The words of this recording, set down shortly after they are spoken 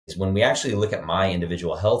when we actually look at my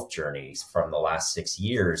individual health journeys from the last 6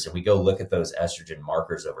 years and we go look at those estrogen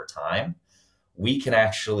markers over time, we can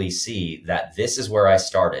actually see that this is where I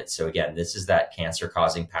started. So again, this is that cancer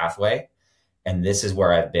causing pathway, and this is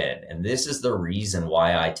where I've been. And this is the reason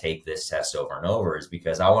why I take this test over and over, is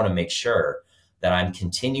because I want to make sure that I'm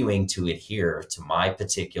continuing to adhere to my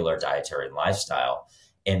particular dietary and lifestyle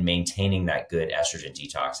and maintaining that good estrogen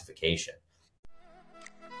detoxification.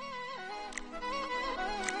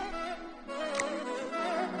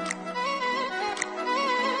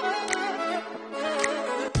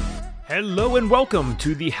 Hello and welcome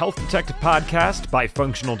to the Health Detective Podcast by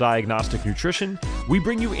Functional Diagnostic Nutrition. We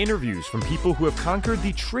bring you interviews from people who have conquered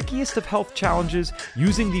the trickiest of health challenges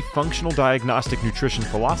using the functional diagnostic nutrition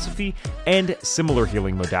philosophy and similar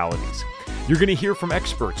healing modalities. You're going to hear from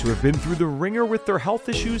experts who have been through the ringer with their health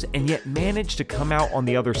issues and yet managed to come out on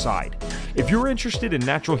the other side. If you're interested in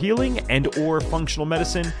natural healing and or functional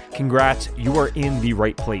medicine, congrats, you are in the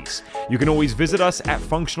right place. You can always visit us at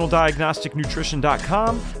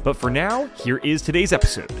functionaldiagnosticnutrition.com, but for now, here is today's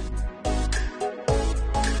episode.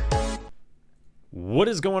 What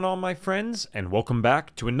is going on, my friends, and welcome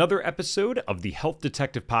back to another episode of the Health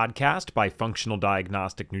Detective Podcast by Functional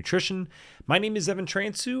Diagnostic Nutrition. My name is Evan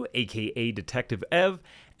Transu, aka Detective Ev,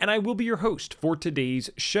 and I will be your host for today's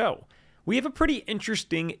show. We have a pretty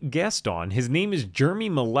interesting guest on. His name is Jeremy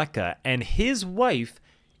Malecha, and his wife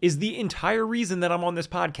is the entire reason that I'm on this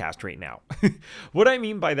podcast right now. What I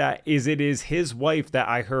mean by that is it is his wife that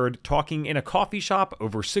I heard talking in a coffee shop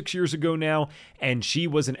over 6 years ago now, and she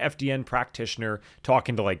was an FDN practitioner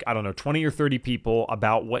talking to 20 or 30 people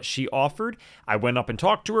about what she offered. I went up and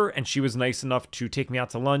talked to her, and she was nice enough to take me out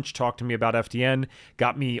to lunch, talk to me about FDN,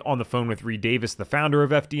 got me on the phone with Reed Davis, the founder of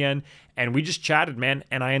FDN, and we just chatted, man,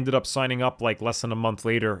 and I ended up signing up less than a month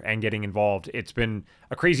later and getting involved. It's been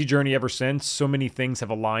a crazy journey ever since. So many things have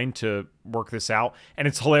aligned to work this out, and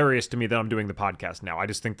it's hilarious to me that I'm doing the podcast now. I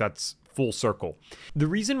just think that's full circle. The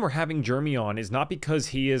reason we're having Jeremy on is not because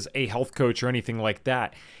he is a health coach or anything like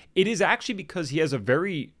that. It is actually because he has a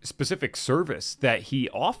very specific service that he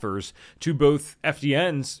offers to both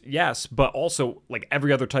FDNs, yes, but also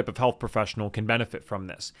every other type of health professional can benefit from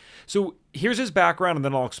this. So here's his background, and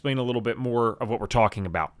then I'll explain a little bit more of what we're talking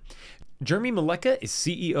about. Jeremy Malecha is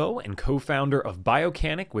CEO and co-founder of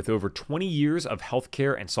Biocanic with over 20 years of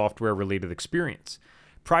healthcare and software-related experience.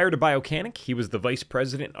 Prior to Biocanic, he was the vice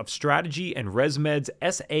president of strategy and ResMed's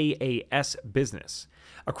SaaS business.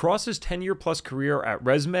 Across his 10-year-plus career at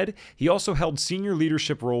ResMed, he also held senior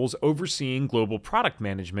leadership roles overseeing global product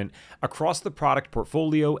management across the product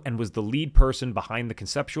portfolio and was the lead person behind the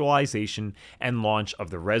conceptualization and launch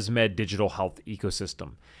of the ResMed digital health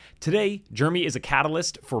ecosystem. Today, Jeremy is a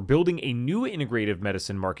catalyst for building a new integrative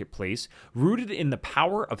medicine marketplace rooted in the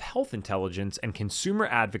power of health intelligence and consumer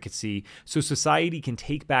advocacy so society can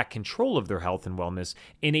take back control of their health and wellness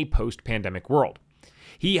in a post-pandemic world.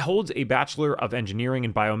 He holds a Bachelor of Engineering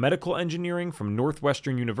in Biomedical Engineering from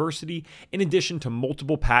Northwestern University, in addition to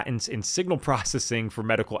multiple patents in signal processing for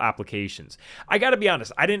medical applications. I gotta be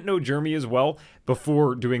honest, I didn't know Jeremy as well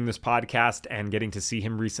before doing this podcast and getting to see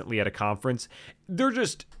him recently at a conference. They're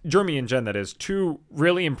just, Jeremy and Jen, that is, two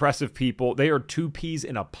really impressive people. They are two peas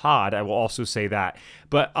in a pod, I will also say that.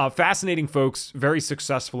 But fascinating folks, very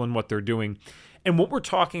successful in what they're doing. And what we're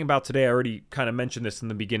talking about today, I already kind of mentioned this in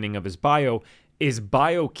the beginning of his bio, is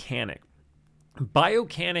Biocanic.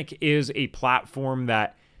 Biocanic is a platform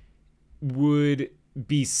that would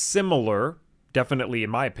be similar, definitely in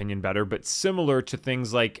my opinion better, but similar to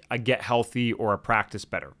things like a Get Healthy or a Practice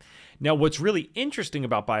Better. Now, what's really interesting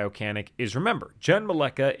about Biocanic is, remember, Jen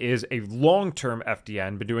Malecha is a long-term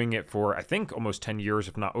FDN, been doing it for, I think, almost 10 years,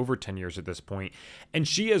 if not over 10 years at this point, and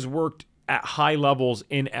she has worked at high levels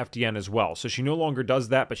in FDN as well. So she no longer does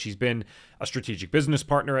that, but she's been a strategic business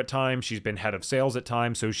partner at times. She's been head of sales at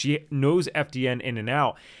times. So she knows FDN in and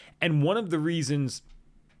out. And one of the reasons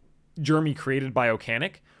Jeremy created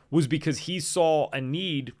Biocanic was because he saw a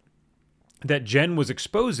need that Jen was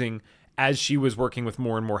exposing as she was working with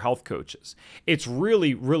more and more health coaches. It's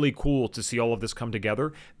really, really cool to see all of this come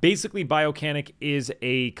together. Basically, Biocanic is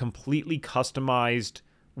a completely customized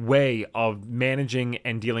way of managing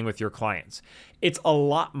and dealing with your clients. It's a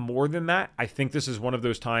lot more than that. I think this is one of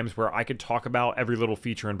those times where I could talk about every little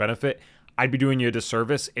feature and benefit. I'd be doing you a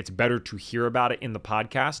disservice. It's better to hear about it in the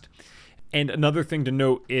podcast. And another thing to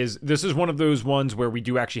note is this is one of those ones where we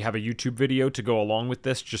do actually have a YouTube video to go along with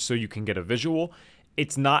this, just so you can get a visual.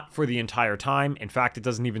 It's not for the entire time. In fact, it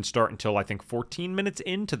doesn't even start until I think 14 minutes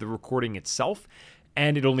into the recording itself.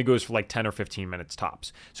 and it only goes for like 10 or 15 minutes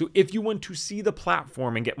tops. So if you want to see the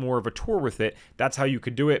platform and get more of a tour with it, that's how you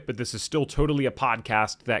could do it. But this is still totally a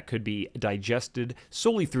podcast that could be digested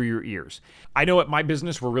solely through your ears. I know at my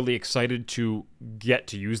business, we're really excited to get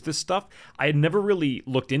to use this stuff. I had never really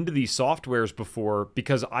looked into these softwares before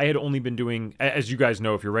because I had only been doing, as you guys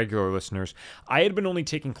know, if you're regular listeners, I had been only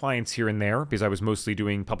taking clients here and there because I was mostly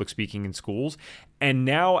doing public speaking in schools. And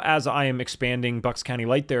now as I am expanding Bucks County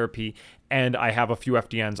Light Therapy and I have a few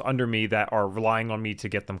FDNs under me that are relying on me to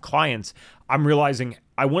get them clients, I'm realizing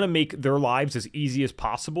I want to make their lives as easy as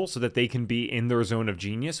possible so that they can be in their zone of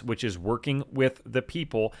genius, which is working with the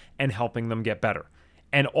people and helping them get better.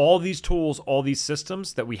 And all these tools, all these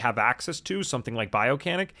systems that we have access to, something like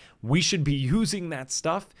Biocanic, we should be using that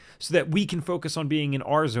stuff so that we can focus on being in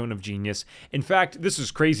our zone of genius. In fact, this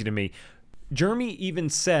is crazy to me. Jeremy even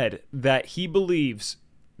said that he believes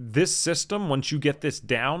this system, once you get this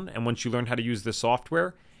down and once you learn how to use the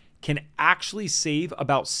software, can actually save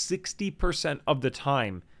about 60% of the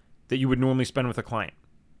time that you would normally spend with a client.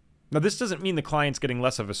 Now, this doesn't mean the client's getting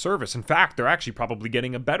less of a service. In fact, they're actually probably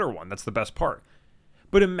getting a better one. That's the best part.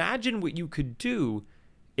 But imagine what you could do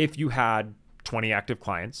if you had 20 active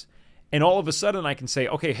clients and all of a sudden I can say,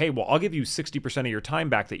 okay, hey, well, I'll give you 60% of your time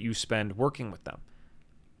back that you spend working with them.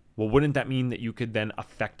 Well, wouldn't that mean that you could then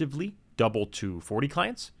effectively double to 40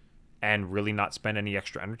 clients and really not spend any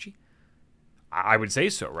extra energy? I would say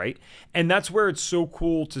so, right? And that's where it's so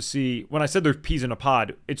cool to see, when I said there's peas in a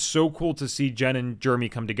pod, it's so cool to see Jen and Jeremy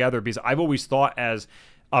come together because I've always thought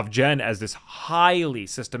of Jen as this highly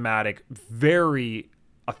systematic, very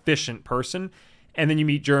efficient person. And then you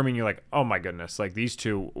meet Jeremy and you're like, oh my goodness, like these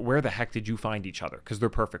two, where the heck did you find each other? Because they're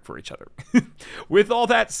perfect for each other. With all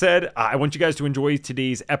that said, I want you guys to enjoy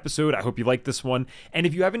today's episode. I hope you like this one. And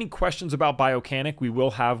if you have any questions about Biocanic, we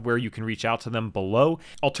will have where you can reach out to them below.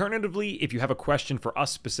 Alternatively, if you have a question for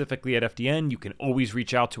us specifically at FDN, you can always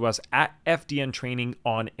reach out to us at FDN Training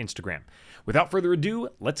on Instagram. Without further ado,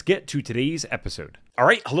 let's get to today's episode. All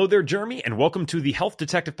right. Hello there, Jeremy, and welcome to the Health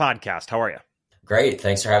Detective Podcast. How are you? Great.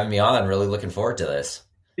 Thanks for having me on. Really looking forward to this.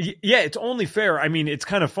 Yeah, it's only fair. I mean, it's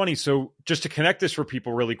kind of funny. So just to connect this for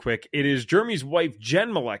people really quick, it is Jeremy's wife,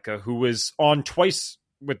 Jen Malecha, who was on twice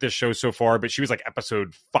with this show so far, but she was like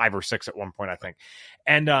episode 5 or 6 at one point, I think.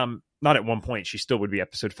 And not at one point, she still would be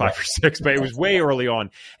episode 5 or 6, but it was way early on.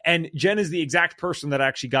 And Jen is the exact person that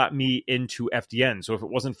actually got me into FDN. So if it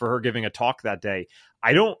wasn't for her giving a talk that day,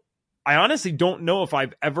 I honestly don't know if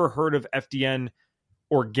I've ever heard of FDN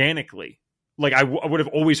organically. Like I would have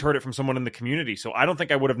always heard it from someone in the community. So I don't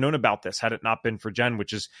think I would have known about this had it not been for Jen,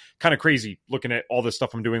 which is kind of crazy looking at all the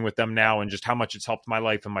stuff I'm doing with them now and just how much it's helped my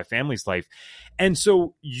life and my family's life. And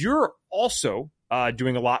so you're also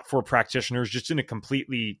doing a lot for practitioners just in a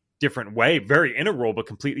completely different way, very integral, but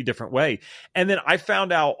completely different way. And then I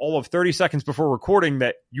found out all of 30 seconds before recording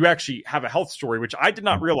that you actually have a health story, which I did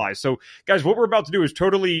not realize. So guys, what we're about to do is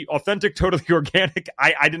totally authentic, totally organic.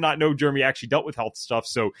 I did not know Jeremy actually dealt with health stuff.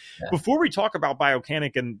 So before we talk about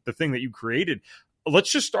Biocanic and the thing that you created,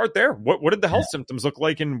 let's just start there. What did the health symptoms look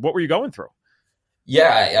like and what were you going through?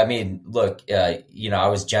 Yeah, I mean, look, I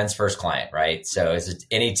was Jen's first client, right? So as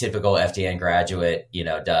any typical FDN graduate,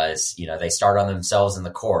 does, they start on themselves in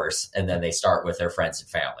the course and then they start with their friends and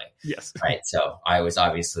family. Yes. Right. So I was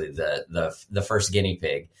obviously the first guinea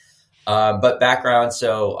pig. But background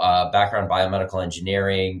biomedical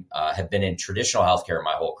engineering, have been in traditional healthcare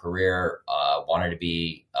my whole career, wanted to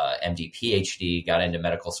be MD, PhD, got into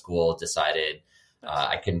medical school, decided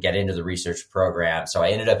I couldn't get into the research program. So I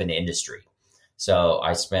ended up in industry. So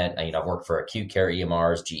I spent, I've worked for acute care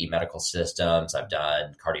EMRs, GE Medical Systems. I've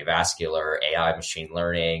done cardiovascular, AI, machine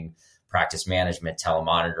learning, practice management,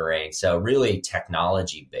 telemonitoring. So really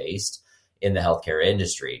technology based in the healthcare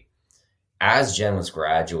industry. As Jen was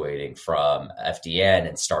graduating from FDN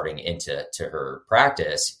and starting into her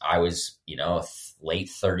practice, I was, a late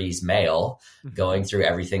 30s male going through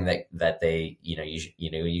everything that they,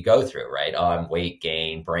 you go through, right? Weight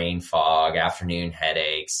gain, brain fog, afternoon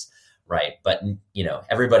headaches. Right. But,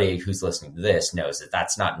 everybody who's listening to this knows that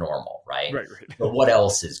that's not normal. Right. Right. But what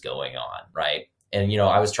else is going on? Right. And,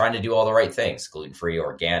 I was trying to do all the right things, gluten-free,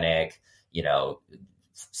 organic,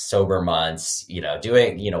 sober months,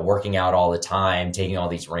 doing, working out all the time, taking all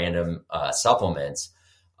these random supplements.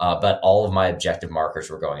 But all of my objective markers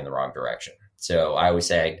were going in the wrong direction. So I always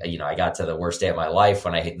say, I got to the worst day of my life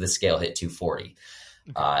when the scale hit 240.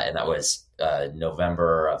 And that was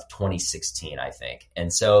November of 2016, I think.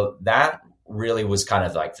 And so that really was kind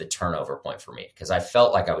of like the turnover point for me because I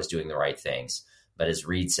felt like I was doing the right things. But as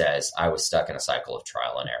Reed says, I was stuck in a cycle of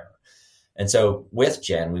trial and error. And so with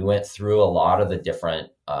Jen, we went through a lot of the different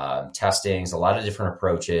testings, a lot of different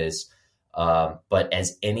approaches. But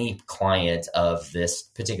as any client of this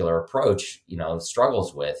particular approach,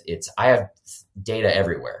 struggles with, I have data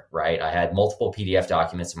everywhere, right? I had multiple PDF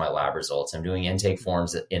documents in my lab results. I'm doing intake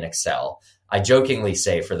forms in Excel. I jokingly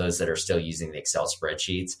say, for those that are still using the Excel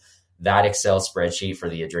spreadsheets, that Excel spreadsheet for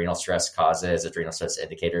the adrenal stress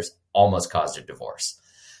indicators almost caused a divorce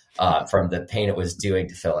from the pain it was doing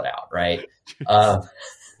to fill it out, right?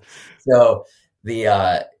 So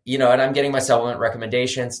and I'm getting my supplement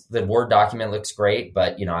recommendations. The Word document looks great,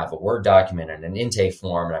 but, I have a Word document and an intake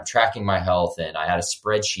form, and I'm tracking my health, and I had a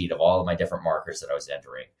spreadsheet of all of my different markers that I was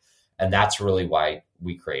entering. And that's really why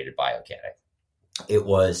we created Biocanic. It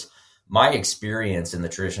was my experience in the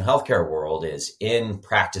traditional healthcare world is in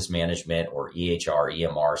practice management or EHR,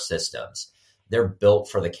 EMR systems. They're built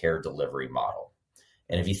for the care delivery model.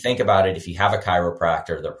 And if you think about it, if you have a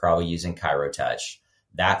chiropractor, they're probably using ChiroTouch.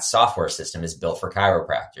 That software system is built for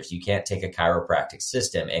chiropractors. You can't take a chiropractic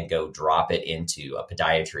system and go drop it into a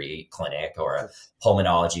podiatry clinic or a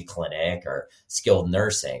pulmonology clinic or skilled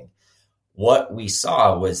nursing. What we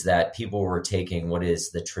saw was that people were taking what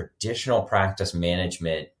is the traditional practice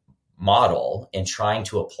management model and trying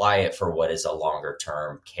to apply it for what is a longer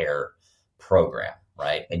term care program,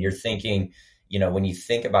 right? And you're thinking, when you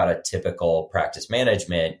think about a typical practice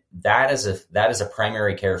management, that is a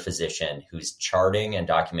primary care physician who's charting and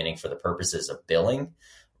documenting for the purposes of billing,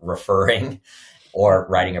 referring, or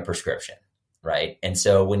writing a prescription, right? And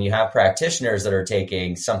so when you have practitioners that are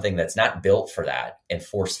taking something that's not built for that and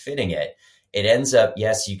force fitting it, it ends up,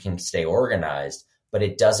 yes, you can stay organized, but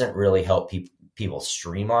it doesn't really help people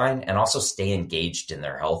streamline and also stay engaged in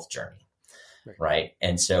their health journey, right?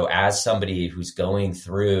 And so as somebody who's going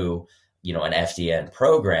through an FDN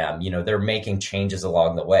program, they're making changes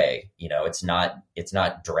along the way. It's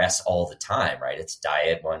not dress all the time, right? It's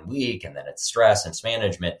diet 1 week and then it's stress and it's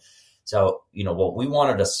management. So, what we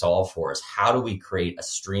wanted to solve for is how do we create a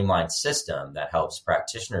streamlined system that helps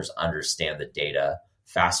practitioners understand the data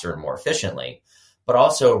faster and more efficiently, but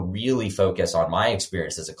also really focus on my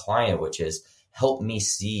experience as a client, which is help me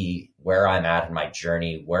see where I'm at in my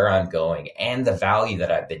journey, where I'm going, and the value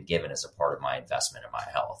that I've been given as a part of my investment in my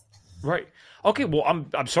health. Right. Okay. Well,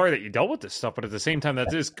 I'm sorry that you dealt with this stuff, but at the same time,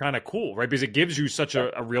 that is kind of cool, right? Because it gives you such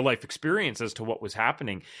a real life experience as to what was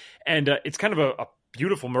happening. And it's kind of a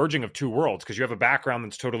beautiful merging of two worlds, because you have a background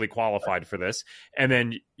that's totally qualified for this. And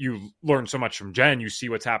then you learn so much from Jen, you see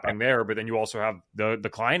what's happening there, but then you also have the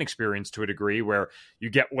client experience to a degree where you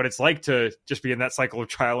get what it's like to just be in that cycle of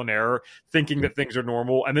trial and error, thinking that things are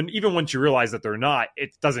normal. And then even once you realize that they're not,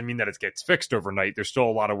 it doesn't mean that it gets fixed overnight. There's still a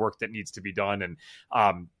lot of work that needs to be done.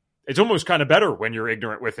 And, it's almost kind of better when you're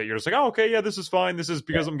ignorant with it. You're just like, oh, okay, yeah, this is fine. This is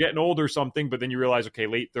because I'm getting old or something. But then you realize, okay,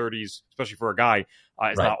 late 30s, especially for a guy,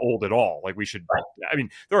 is not old at all. Like we should, I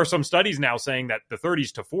mean, there are some studies now saying that the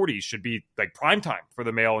 30s to 40s should be like prime time for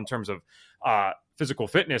the male in terms of physical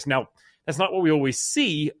fitness. Now, that's not what we always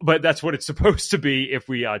see, but that's what it's supposed to be if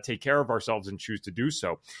we take care of ourselves and choose to do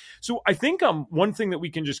so. So I think one thing that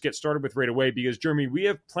we can just get started with right away, because Jeremy, we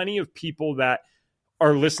have plenty of people that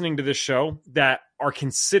are listening to this show that are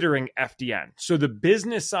considering FDN. So the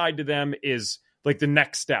business side to them is like the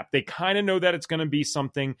next step. They kind of know that it's going to be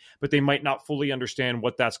something, but they might not fully understand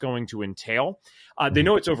what that's going to entail. They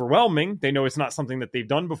know it's overwhelming. They know it's not something that they've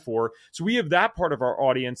done before. So we have that part of our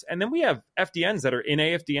audience. And then we have FDNs that are in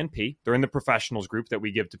AFDNP. They're in the professionals group that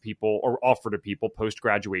we give to people or offer to people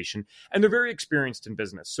post-graduation. And they're very experienced in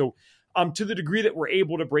business. So to the degree that we're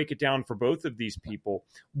able to break it down for both of these people,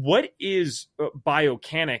 what is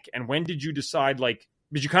Biocanic, and when did you decide,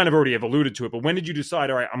 because you kind of already have alluded to it, but when did you decide,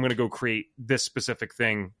 all right, I'm going to go create this specific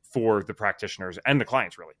thing for the practitioners and the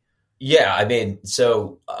clients, really? Yeah, I mean,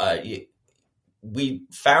 so we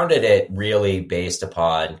founded it really based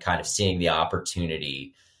upon kind of seeing the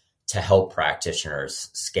opportunity to help practitioners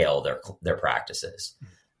scale their practices.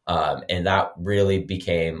 And that really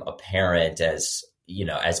became apparent as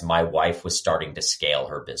my wife was starting to scale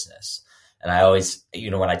her business. And I always,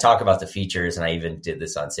 when I talk about the features, and I even did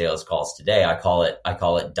this on sales calls today, I call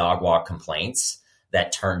it dog walk complaints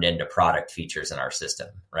that turned into product features in our system,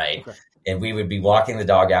 right? Okay. And we would be walking the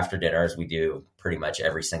dog after dinner, as we do pretty much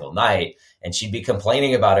every single night, and she'd be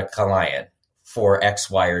complaining about a client for X,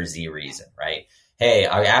 Y, or Z reason, right? Hey,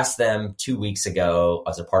 I asked them 2 weeks ago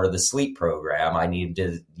as a part of the sleep program, I needed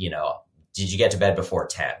to, did you get to bed before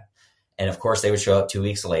 10? And of course, they would show up 2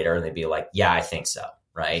 weeks later and they'd be like, yeah, I think so,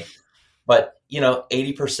 right? But,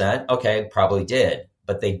 80%, okay, probably did.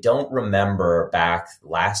 But they don't remember back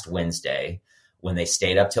last Wednesday when they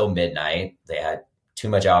stayed up till midnight. They had too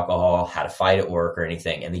much alcohol, had a fight at work or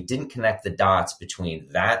anything. And they didn't connect the dots between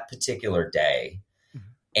that particular day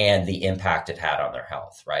and the impact it had on their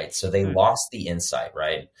health, right? So they lost the insight,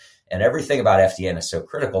 right? And everything about FDN is so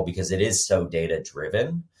critical because it is so data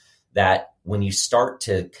driven that when you start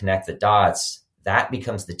to connect the dots, that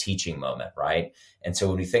becomes the teaching moment, right? And so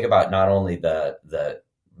when we think about not only the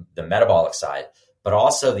metabolic side, but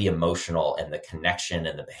also the emotional and the connection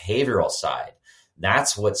and the behavioral side,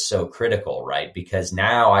 that's what's so critical, right? Because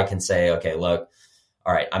now I can say, okay, look,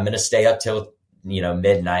 all right, I'm going to stay up till,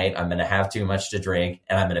 midnight. I'm going to have too much to drink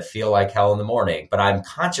and I'm going to feel like hell in the morning, but I'm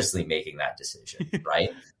consciously making that decision, right?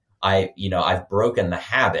 I've broken the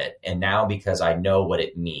habit. And now because I know what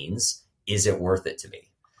it means, is it worth it to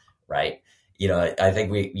me? Right. I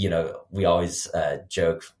think we always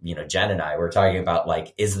joke, Jen and I were talking about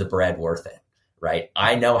like, is the bread worth it? Right.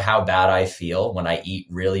 I know how bad I feel when I eat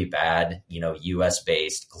really bad, US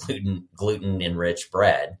based gluten enriched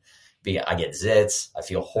bread. I get zits. I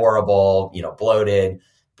feel horrible, bloated,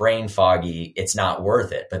 brain foggy. It's not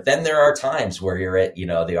worth it. But then there are times where you're at, the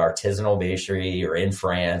artisanal bakery or in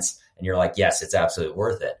France and you're like, yes, it's absolutely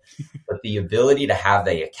worth it. But the ability to have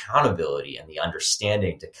the accountability and the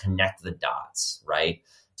understanding to connect the dots, right?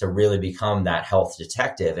 To really become that health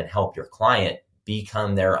detective and help your client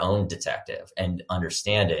become their own detective and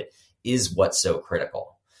understand it is what's so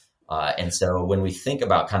critical. And so when we think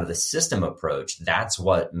about kind of the system approach, that's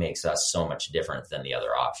what makes us so much different than the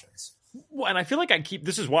other options. Well, and I feel like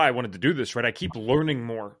this is why I wanted to do this, right? I keep learning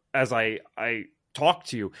more as I talk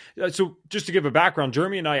to you. So just to give a background,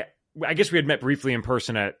 Jeremy and I guess we had met briefly in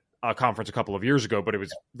person at a conference a couple of years ago, but it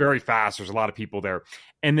was very fast. There's a lot of people there.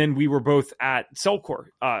 And then we were both at Cellcore,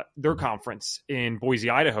 their conference in Boise,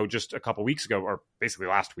 Idaho, just a couple of weeks ago, or basically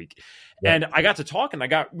last week. Yeah. And I got to talk and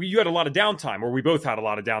you had a lot of downtime, or we both had a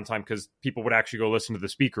lot of downtime because people would actually go listen to the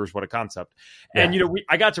speakers. What a concept. Yeah. And,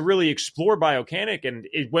 I got to really explore Biocanic, and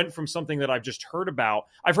it went from something that I've just heard about.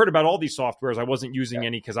 I've heard about all these softwares. I wasn't using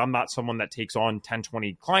any because I'm not someone that takes on 10,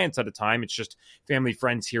 20 clients at a time. It's just family,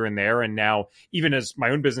 friends here and there. And now even as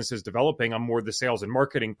my own business is developing, I'm more the sales and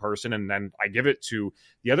marketing person, and then I give it to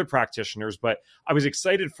the other practitioners. But I was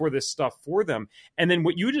excited for this stuff for them. And then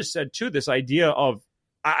what you just said too, this idea of,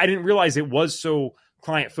 I didn't realize it was so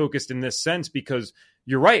client focused in this sense, because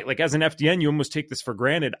you're right. Like as an FDN, you almost take this for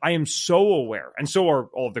granted. I am so aware, and so are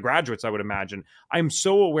all of the graduates, I would imagine. I'm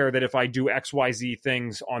so aware that if I do XYZ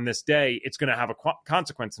things on this day, it's going to have a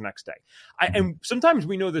consequence the next day. And sometimes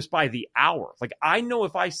we know this by the hour. Like I know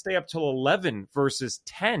if I stay up till 11 versus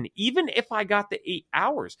 10, even if I got the 8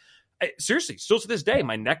 hours, seriously, still to this day,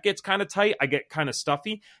 my neck gets kind of tight. I get kind of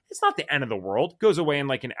stuffy. It's not the end of the world. It goes away in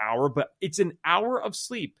like an hour, but it's an hour of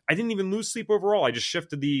sleep. I didn't even lose sleep overall. I just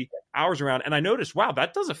shifted the hours around, and I noticed, wow,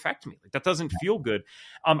 that does affect me. Like that doesn't feel good.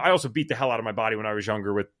 I also beat the hell out of my body when I was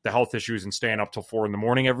younger with the health issues and staying up till 4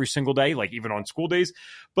 a.m. every single day, like even on school days.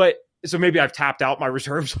 But so maybe I've tapped out my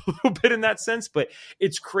reserves a little bit in that sense, but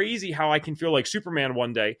it's crazy how I can feel like Superman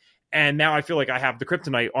one day, and now I feel like I have the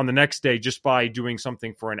kryptonite on the next day just by doing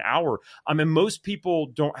something for an hour. And most people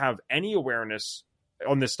don't have any awareness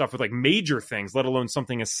on this stuff with like major things, let alone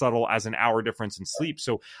something as subtle as an hour difference in sleep.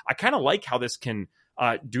 So I kind of like how this can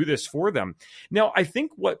do this for them. Now, I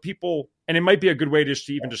think what people, and it might be a good way just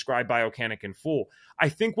to even describe Biocanic in full. I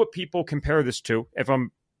think what people compare this to, if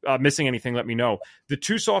I'm missing anything, let me know. The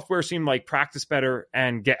two software seem like Practice Better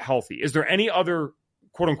and Get Healthy. Is there any other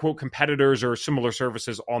quote unquote competitors or similar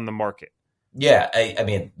services on the market? Yeah. I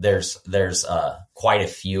mean, there's quite a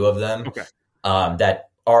few of them. Okay. That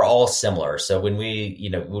are all similar. So when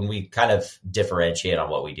we kind of differentiate on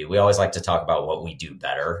what we do, we always like to talk about what we do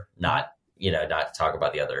better, not talk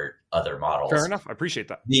about the other models. Fair enough. I appreciate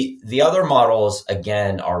that. The other models,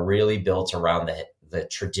 again, are really built around the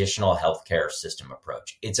traditional healthcare system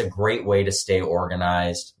approach. It's a great way to stay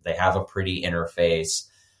organized. They have a pretty interface,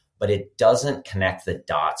 but it doesn't connect the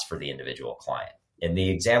dots for the individual client.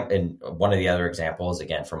 And one of the other examples,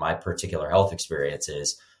 again, from my particular health experience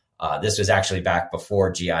is, this was actually back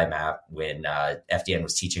before GIMAP when FDN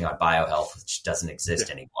was teaching on biohealth, which doesn't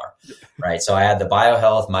exist anymore, right? So I had the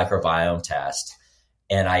biohealth microbiome test,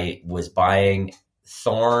 and I was buying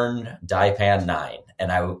Thorne Dipan 9.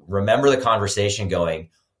 And I remember the conversation going,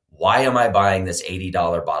 why am I buying this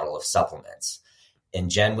 $80 bottle of supplements? And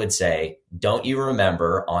Jen would say, don't you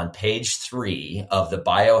remember on page 3 of the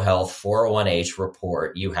biohealth 401h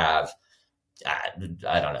report, you have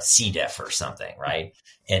I don't know, C. diff or something, right?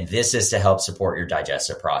 And this is to help support your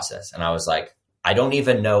digestive process. And I was like, I don't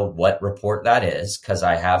even know what report that is because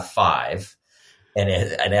I have 5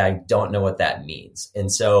 and I don't know what that means.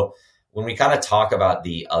 And so when we kind of talk about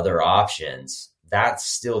the other options, that's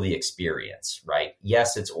still the experience, right?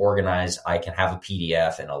 Yes, it's organized. I can have a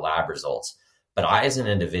PDF and a lab results, but I, as an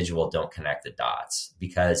individual, don't connect the dots,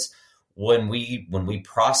 because when we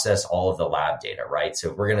process all of the lab data, right?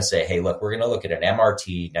 So we're going to say, hey, look, we're going to look at an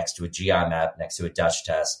MRT next to a GI map, next to a Dutch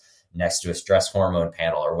test, next to a stress hormone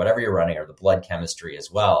panel, or whatever you're running, or the blood chemistry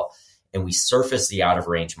as well. And we surface the out of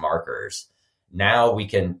range markers. Now we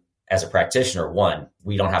can, as a practitioner, one,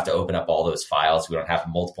 we don't have to open up all those files. We don't have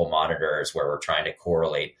multiple monitors where we're trying to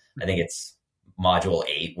correlate. I think it's module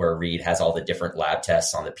 8 where Reed has all the different lab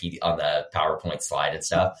tests on the PowerPoint slide and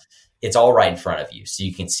stuff. It's all right in front of you, so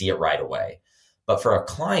you can see it right away. But for a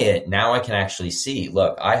client, now I can actually see,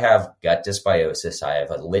 look, I have gut dysbiosis. I have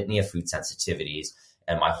a litany of food sensitivities,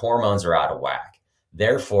 and my hormones are out of whack.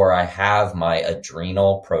 Therefore, I have my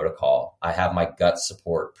adrenal protocol. I have my gut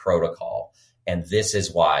support protocol. And this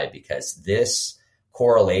is why, because this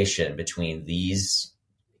correlation between these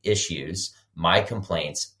issues, my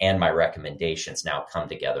complaints, and my recommendations now come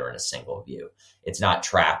together in a single view. It's not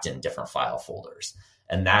trapped in different file folders.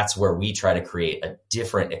 And that's where we try to create a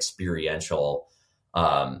different experiential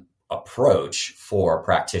approach for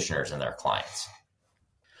practitioners and their clients.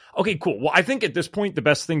 Okay, cool. Well, I think at this point, the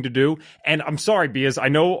best thing to do, and I'm sorry, because I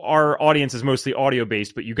know our audience is mostly audio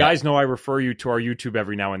based, but you guys know I refer you to our YouTube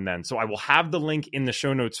every now and then. So I will have the link in the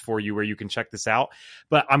show notes for you where you can check this out.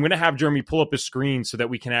 But I'm going to have Jeremy pull up his screen so that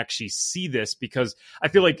we can actually see this, because I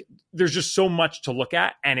feel like there's just so much to look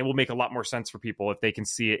at, and it will make a lot more sense for people if they can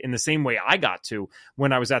see it in the same way I got to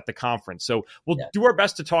when I was at the conference. So we'll do our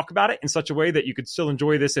best to talk about it in such a way that you could still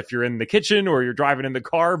enjoy this if you're in the kitchen or you're driving in the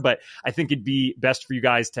car. But I think it'd be best for you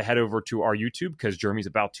guys to head over to our YouTube, because Jeremy's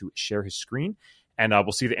about to share his screen, and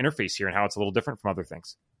we'll see the interface here and how it's a little different from other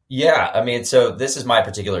things. Yeah, I mean, so this is my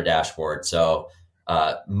particular dashboard. So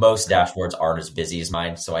most dashboards aren't as busy as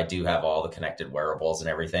mine, so I do have all the connected wearables and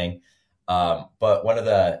everything. But one of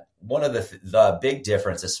the big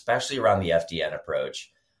difference, especially around the FDN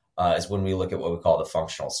approach, is when we look at what we call the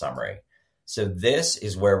functional summary. So this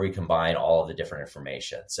is where we combine all of the different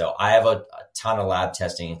information. So I have a ton of lab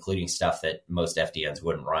testing, including stuff that most FDNs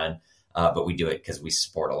wouldn't run, but we do it because we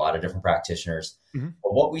support a lot of different practitioners. Mm-hmm.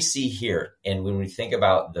 But what we see here, and when we think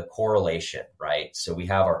about the correlation, right? So we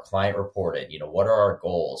have our client reported, what are our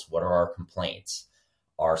goals? What are our complaints?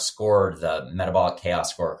 Our score, the metabolic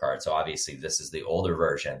chaos scorecard. So obviously this is the older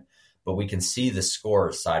version, but we can see the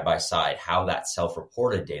scores side by side, how that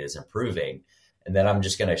self-reported data is improving. And then I'm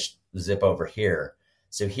just going to zip over here.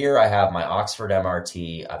 So here I have my Oxford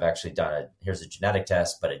MRT. I've actually done here's a genetic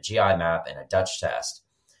test, but a GI map and a Dutch test.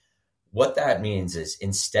 What that means is,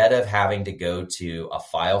 instead of having to go to a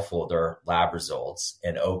file folder, lab results,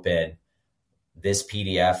 and open this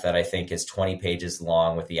PDF that I think is 20 pages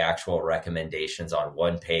long with the actual recommendations on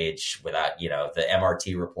one page without, the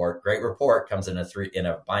MRT report, great report, comes in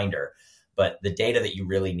a binder. But the data that you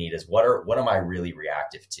really need is what am I really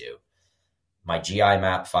reactive to? My GI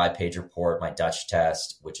map 5-page report, my Dutch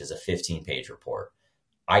test, which is a 15-page report.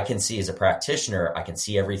 I can see, as a practitioner, I can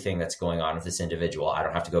see everything that's going on with this individual. I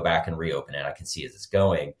don't have to go back and reopen it. I can see as it's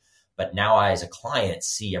going. But now I, as a client,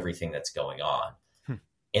 see everything that's going on.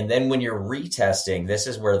 And then when you're retesting, this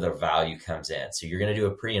is where the value comes in. So you're going to do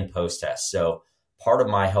a pre and post test. So part of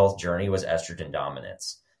my health journey was estrogen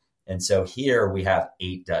dominance. And so here we have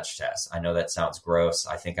 8 Dutch tests. I know that sounds gross.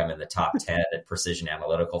 I think I'm in the top 10 at Precision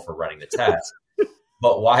Analytical for running the test.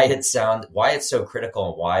 But why it's so critical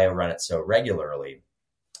and why I run it so regularly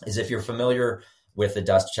is, if you're familiar with the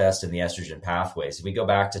Dutch test and the estrogen pathways, if we go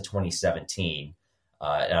back to 2017,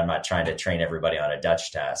 and I'm not trying to train everybody on a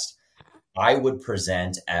Dutch test, I would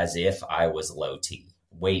present as if I was low T,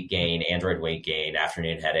 weight gain, android weight gain,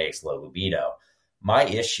 afternoon headaches, low libido. My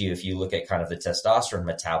issue, if you look at kind of the testosterone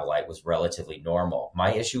metabolite, was relatively normal.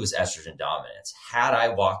 My issue was estrogen dominance. Had I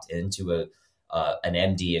walked into an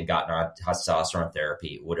MD and gotten on testosterone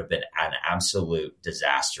therapy, it would have been an absolute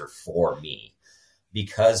disaster for me,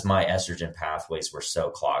 because my estrogen pathways were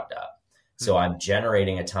so clogged up. So I'm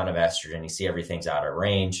generating a ton of estrogen. You see everything's out of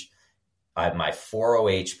range. My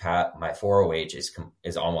 4OH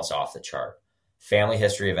is almost off the chart. Family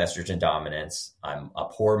history of estrogen dominance. I'm a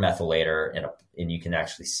poor methylator, and you can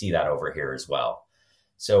actually see that over here as well.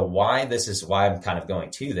 So why I'm kind of going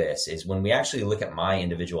to this is, when we actually look at my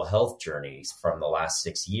individual health journeys from the last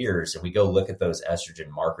 6 years, and we go look at those estrogen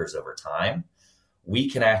markers over time, we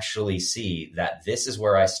can actually see that this is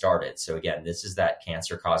where I started. So again, this is that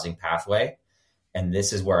cancer causing pathway, and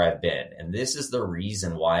this is where I've been. And this is the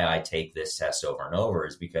reason why I take this test over and over,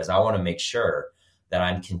 is because I want to make sure that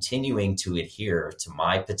I'm continuing to adhere to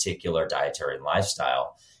my particular dietary and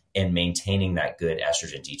lifestyle and maintaining that good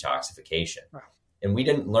estrogen detoxification. Wow. And we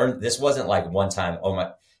didn't learn, this wasn't like one time, oh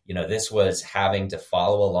my, this was having to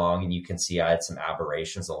follow along, and you can see I had some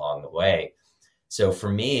aberrations along the way. So for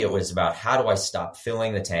me, it was about, how do I stop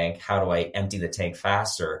filling the tank? How do I empty the tank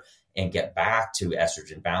faster and get back to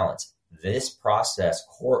estrogen balance? This process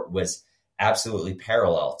was absolutely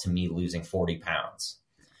parallel to me losing 40 pounds.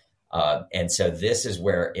 And so this is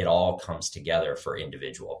where it all comes together for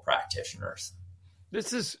individual practitioners.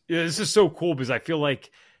 This is so cool, because I feel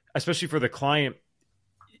like, especially for the client,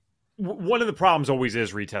 one of the problems always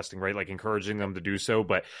is retesting, right? Like encouraging them to do so.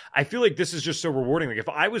 But I feel like this is just so rewarding. Like if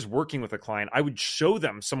I was working with a client, I would show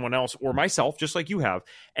them someone else or myself, just like you have,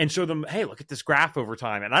 and show them, hey, look at this graph over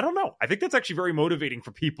time. And I don't know, I think that's actually very motivating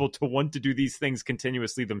for people to want to do these things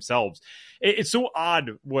continuously themselves. It's so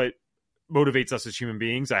odd what motivates us as human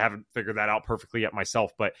beings. I haven't figured that out perfectly yet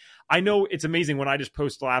myself, but I know it's amazing when I just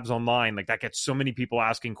post labs online, like that gets so many people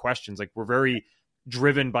asking questions. Like we're very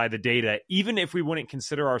driven by the data, even if we wouldn't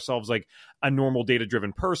consider ourselves like a normal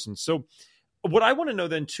data-driven person. So what I want to know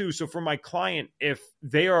then too, so for my client, if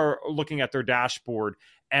they are looking at their dashboard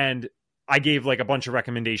and I gave like a bunch of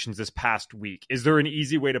recommendations this past week, is there an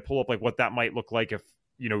easy way to pull up like what that might look like if,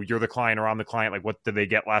 you're the client or I'm the client? Like what did they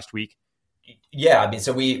get last week? Yeah. I mean,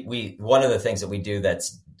 so we one of the things that we do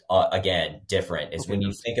that's, again, different is when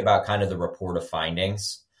you think about kind of the report of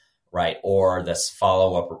findings, right? Or this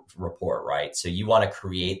follow-up report, right? So you want to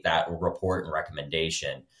create that report and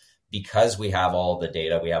recommendation. Because we have all the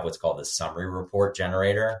data, we have what's called the summary report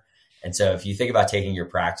generator. And so if you think about taking your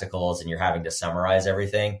practicals and you're having to summarize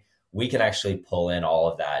everything, we can actually pull in all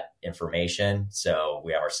of that information. So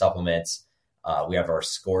we have our supplements, we have our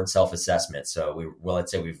scored self-assessment. So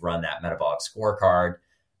let's say we've run that metabolic scorecard.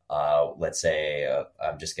 Let's say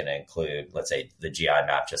I'm just going to include, let's say the GI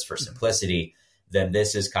map just for simplicity. Then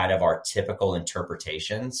this is kind of our typical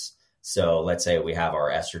interpretations. So let's say we have our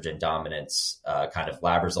estrogen dominance kind of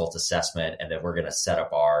lab result assessment, and then we're going to set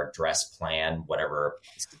up our dress plan, whatever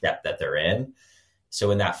step that they're in.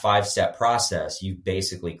 So in that 5-step process, you've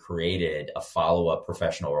basically created a follow-up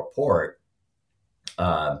professional report.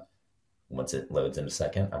 Once it loads in a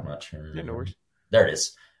second, I'm not sure. Yeah, no worries. There it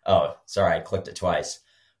is. Oh, sorry, I clicked it twice.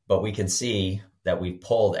 But we can see that we've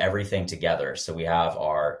pulled everything together. So we have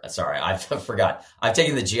I forgot. I've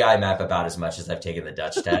taken the GI map about as much as I've taken the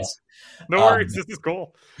Dutch test. No worries. This is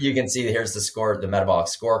cool. You can see here's the score, the metabolic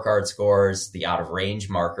scorecard scores, the out of range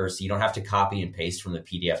markers. So you don't have to copy and paste from the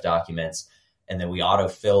PDF documents. And then we auto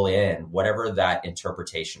fill in whatever that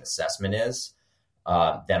interpretation assessment is,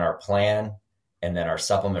 then our plan, and then our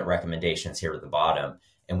supplement recommendations here at the bottom.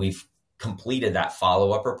 And we've completed that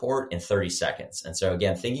follow-up report in 30 seconds. And so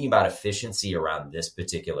again, thinking about efficiency around this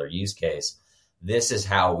particular use case, this is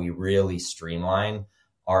how we really streamline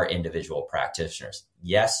our individual practitioners.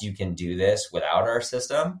 Yes, you can do this without our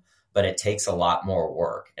system, but it takes a lot more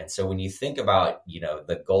work. And so when you think about,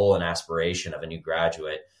 the goal and aspiration of a new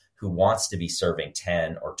graduate who wants to be serving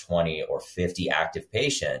 10 or 20 or 50 active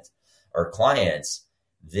patients or clients,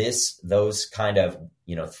 those kind of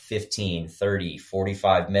 15, 30,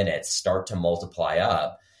 45 minutes start to multiply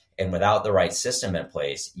up, and without the right system in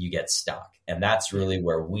place, you get stuck. And that's really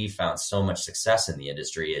where we found so much success in the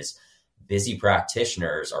industry is busy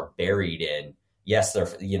practitioners are buried in, yes, they're,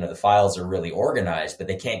 the files are really organized, but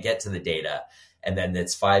they can't get to the data. And then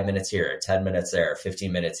it's 5 minutes here, 10 minutes there,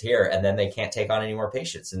 15 minutes here, and then they can't take on any more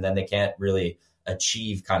patients, and then they can't really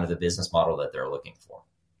achieve kind of the business model that they're looking for.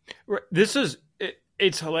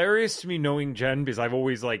 It's hilarious to me knowing Jen, because I've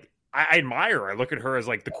always I admire her. I look at her as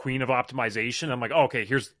like the queen of optimization. I'm like, oh, okay,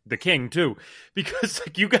 here's the king too, because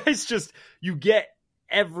you guys you get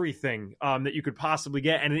everything that you could possibly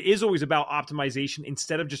get. And it is always about optimization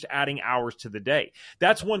instead of just adding hours to the day.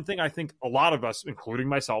 That's one thing I think a lot of us, including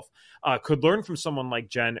myself, could learn from someone like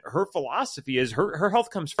Jen. Her philosophy is her health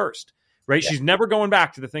comes first. Right. Yeah. She's never going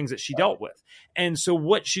back to the things that she dealt with. And so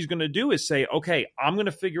what she's going to do is say, okay, I'm going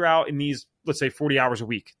to figure out in these, let's say 40 hours a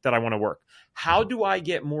week that I want to work. How do I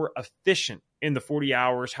get more efficient in the 40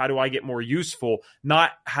 hours? How do I get more useful?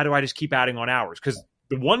 Not how do I just keep adding on hours? Because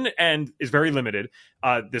the one end is very limited.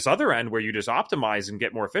 This other end where you just optimize and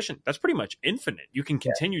get more efficient, that's pretty much infinite. You can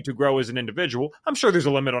continue to grow as an individual. I'm sure there's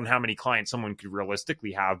a limit on how many clients someone could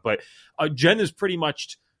realistically have, but Jen is pretty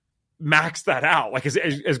much max that out, like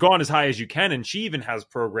as gone as high as you can. And she even has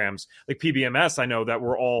programs like PBMS. I know that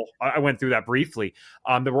I went through that briefly,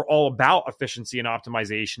 that were all about efficiency and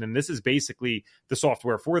optimization. And this is basically the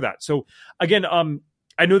software for that. So again,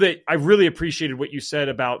 I know that I really appreciated what you said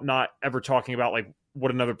about not ever talking about like what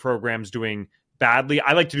another program's doing badly.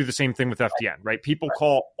 I like to do the same thing with FDN, right? People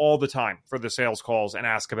call all the time for the sales calls and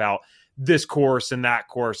ask about this course and that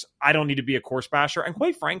course. I don't need to be a course basher. And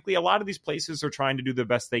quite frankly, a lot of these places are trying to do the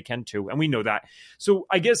best they can too. And we know that. So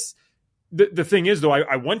I guess the thing is, though,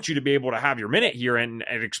 I want you to be able to have your minute here and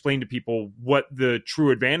explain to people what the true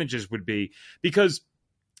advantages would be. Because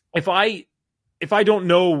if I don't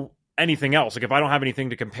know anything else, like if I don't have anything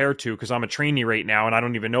to compare to, because I'm a trainee right now and I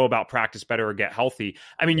don't even know about Practice Better or Get Healthy.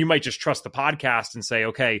 I mean, you might just trust the podcast and say,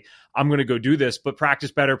 okay, I'm going to go do this, but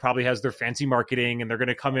Practice Better probably has their fancy marketing and they're going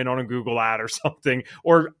to come in on a Google ad or something.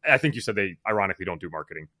 Or I think you said they ironically don't do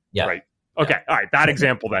marketing. Yeah. Right. Okay. All right. Bad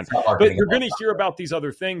example then. But you're going to hear about these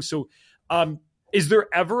other things. So is there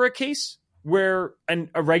ever a case where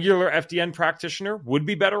a regular FDN practitioner would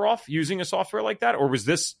be better off using a software like that? Or was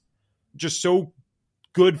this just so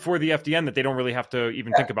good for the FDN that they don't really have to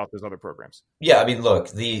even think about those other programs? Yeah, I mean, look,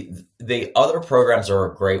 the other programs are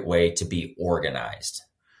a great way to be organized.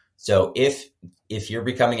 So if you're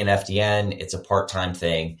becoming an FDN, it's a part-time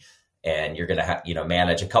thing, and you're going to have,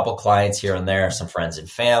 manage a couple clients here and there, some friends and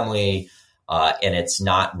family, and it's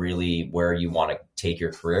not really where you want to take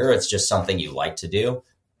your career. It's just something you like to do.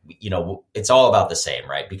 It's all about the same,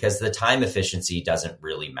 right? Because the time efficiency doesn't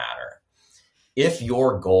really matter. If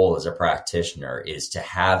your goal as a practitioner is to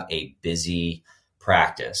have a busy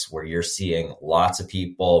practice where you're seeing lots of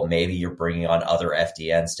people, maybe you're bringing on other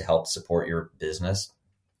FDNs to help support your business,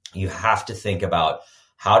 you have to think about,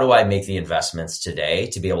 how do I make the investments today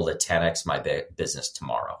to be able to 10x my business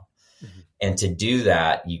tomorrow? Mm-hmm. And to do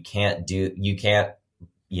that, you can't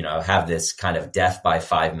have this kind of death by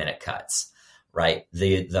 5-minute cuts, right?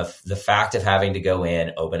 The fact of having to go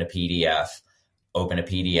in, open a PDF,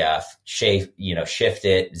 shift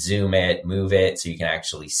it, zoom it, move it so you can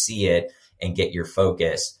actually see it and get your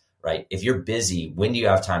focus, right? If you're busy, when do you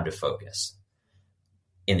have time to focus?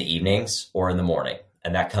 In the evenings or in the morning?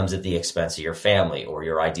 And that comes at the expense of your family or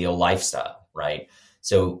your ideal lifestyle, right?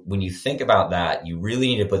 So when you think about that, you really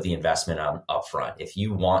need to put the investment up front. If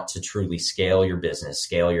you want to truly scale your business,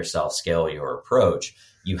 scale yourself, scale your approach,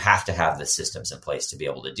 you have to have the systems in place to be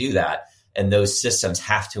able to do that. And those systems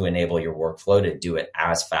have to enable your workflow to do it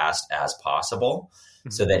as fast as possible,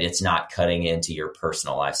 so that it's not cutting into your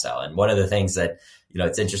personal lifestyle. And one of the things that,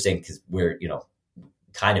 it's interesting because we're,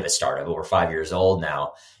 kind of a startup, but we're 5 years old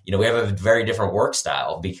now. We have a very different work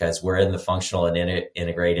style because we're in the functional and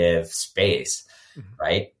integrative space,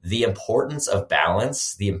 right? The importance of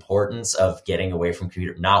balance, the importance of getting away from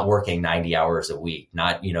computer, not working 90 hours a week,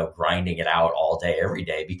 not, grinding it out all day, every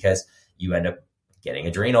day, because you end up getting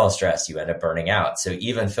adrenal stress, you end up burning out. So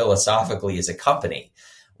even philosophically as a company,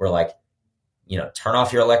 we're like, turn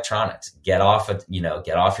off your electronics, get off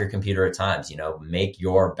your computer at times, make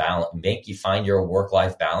you find your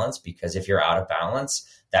work-life balance, because if you're out of balance,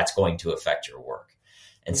 that's going to affect your work.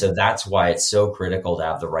 And so that's why it's so critical to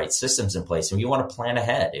have the right systems in place. And you want to plan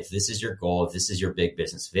ahead. If this is your goal, if this is your big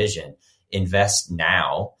business vision, invest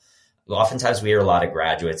now. Oftentimes we hear a lot of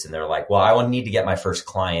graduates and they're like, well, I will need to get my first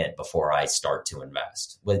client before I start to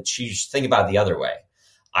invest. But you should think about it the other way.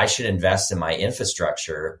 I should invest in my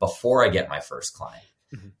infrastructure before I get my first client.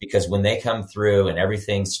 Mm-hmm. Because when they come through and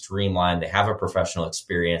everything's streamlined, they have a professional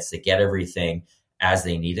experience, they get everything as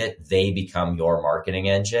they need it, they become your marketing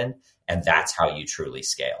engine. And that's how you truly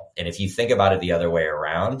scale. And if you think about it the other way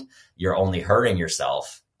around, you're only hurting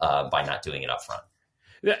yourself by not doing it up front.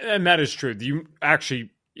 And that is true. You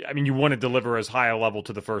want to deliver as high a level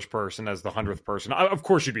to the first person as the 100th person. Of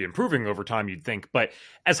course, you'd be improving over time, you'd think, but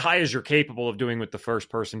as high as you're capable of doing with the first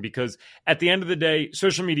person, because at the end of the day,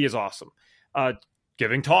 social media is awesome.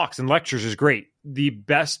 Giving talks and lectures is great. The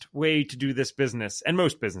best way to do this business, and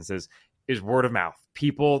most businesses, is word of mouth.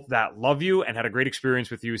 People that love you and had a great experience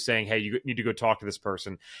with you saying, hey, you need to go talk to this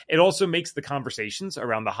person. It also makes the conversations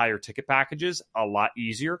around the higher ticket packages a lot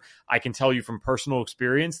easier. I can tell you from personal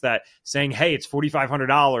experience that saying, hey, it's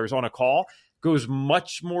 $4,500 on a call goes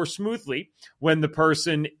much more smoothly when the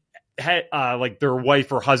person like their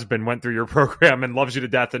wife or husband went through your program and loves you to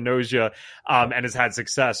death and knows you and has had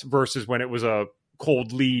success, versus when it was a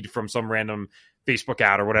cold lead from some random Facebook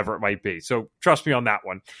ad or whatever it might be. So trust me on that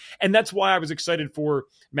one. And that's why I was excited for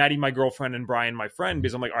Maddie, my girlfriend, and Brian, my friend,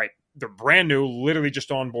 because I'm like, all right, they're brand new, literally just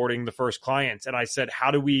onboarding the first clients. And I said,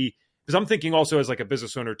 because I'm thinking also as like a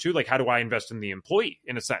business owner too, like how do I invest in the employee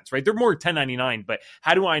in a sense, right? They're more 1099, but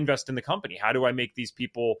how do I invest in the company? How do I make these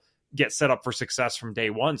people get set up for success from day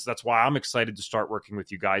one? So that's why I'm excited to start working with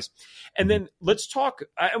you guys. And then let's talk,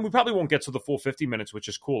 and we probably won't get to the full 50 minutes, which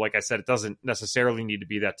is cool. Like I said, it doesn't necessarily need to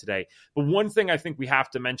be that today. But one thing I think we have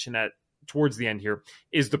to mention towards the end here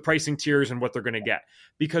is the pricing tiers and what they're going to get.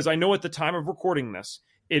 Because I know at the time of recording this,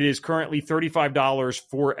 it is currently $35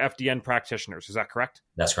 for FDN practitioners. Is that correct?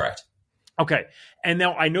 That's correct. Okay. And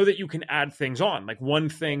now I know that you can add things on. Like one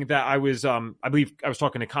thing that I was, I believe I was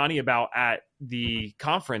talking to Connie about at the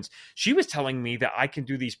conference, she was telling me that I can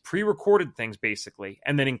do these pre-recorded things basically,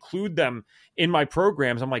 and then include them in my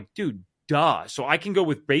programs. I'm like, dude, duh. So I can go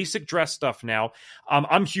with basic dress stuff now.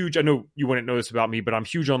 I'm huge. I know you wouldn't know this about me, but I'm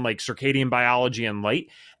huge on like circadian biology and light.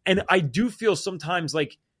 And I do feel sometimes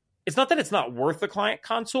like, it's not that it's not worth the client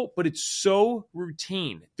consult, but it's so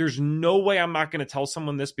routine. There's no way I'm not going to tell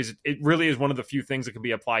someone this, because it really is one of the few things that can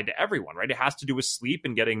be applied to everyone, right? It has to do with sleep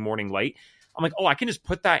and getting morning light. I'm like, oh, I can just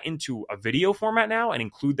put that into a video format now and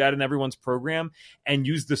include that in everyone's program and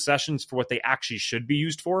use the sessions for what they actually should be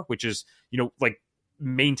used for, which is, like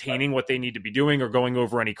maintaining what they need to be doing or going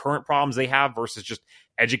over any current problems they have versus just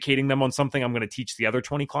educating them on something I'm going to teach the other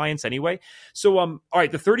 20 clients anyway. So, all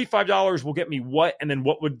right, the $35 will get me what, and then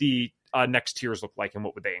what would the next tiers look like, and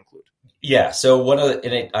what would they include? Yeah. So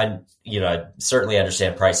I certainly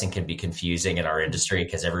understand pricing can be confusing in our industry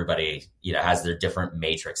because everybody, has their different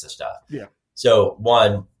matrix of stuff. Yeah. So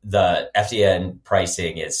one, the FDN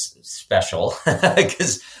pricing is special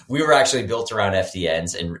because we were actually built around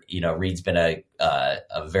FDNs, and Reed's been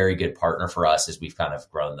a very good partner for us as we've kind of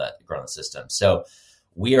grown the system. So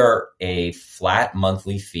we are a flat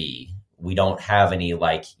monthly fee. We don't have any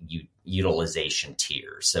utilization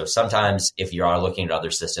tiers. So sometimes if you are looking at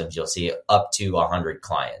other systems, you'll see up to 100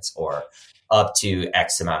 clients or up to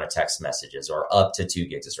X amount of text messages or up to 2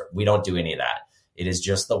 gigs. We don't do any of that. It is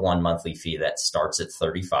just the one monthly fee that starts at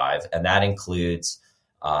 $35, and that includes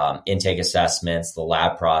intake assessments, the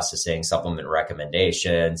lab processing, supplement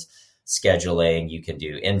recommendations, scheduling. You can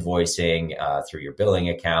do invoicing through your billing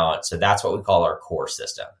account. So that's what we call our core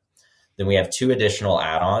system. Then we have 2 additional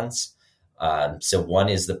add-ons. So one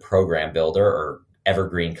is the program builder or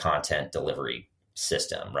evergreen content delivery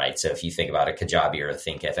system, right? So if you think about a Kajabi or a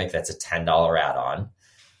Thinkific, that's a $10 add-on.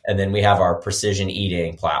 And then we have our precision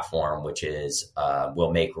eating platform, which is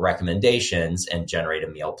will make recommendations and generate a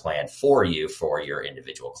meal plan for you for your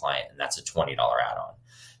individual client. And that's a $20 add-on.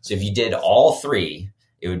 So if you did all 3,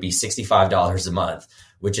 it would be $65 a month,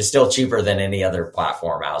 which is still cheaper than any other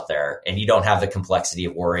platform out there. And you don't have the complexity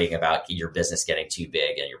of worrying about your business getting too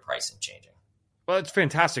big and your pricing changing. Well, that's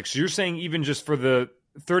fantastic. So you're saying even just for the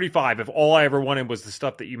 35, if all I ever wanted was the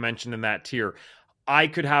stuff that you mentioned in that tier, I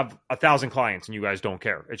could have 1,000 clients and you guys don't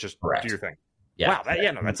care. It's just Correct. Do your thing. Yeah.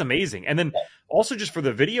 Wow. That's amazing. And then also just for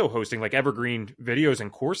the video hosting, like evergreen videos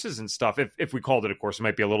and courses and stuff, if we called it a course, it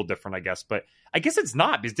might be a little different, I guess. But I guess it's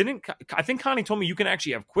not, because I think Connie told me you can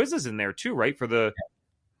actually have quizzes in there too, right? For the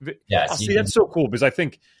that's so cool, because I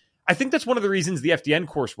think that's one of the reasons the FDN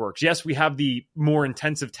course works. Yes, we have the more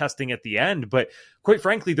intensive testing at the end, but quite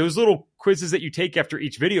frankly, those little quizzes that you take after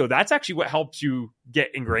each video, that's actually what helps you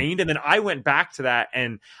get ingrained. And then I went back to that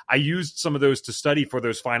and I used some of those to study for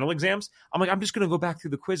those final exams. I'm like, I'm just going to go back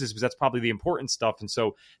through the quizzes because that's probably the important stuff. And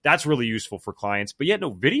so that's really useful for clients. But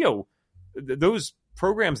video, those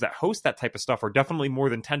programs that host that type of stuff are definitely more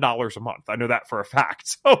than $10 a month. I know that for a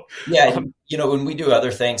fact. So yeah, when we do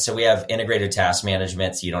other things, so we have integrated task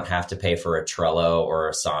management, so you don't have to pay for a Trello or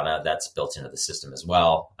a Asana. That's built into the system as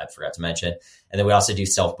well. I forgot to mention. And then we also do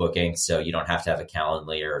self-booking, so you don't have to have a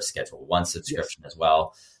Calendly or a Schedule One subscription as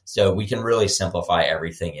well. So we can really simplify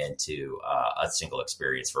everything into a single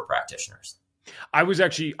experience for practitioners. I was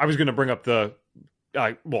going to bring up the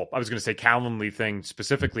I was going to say Calendly thing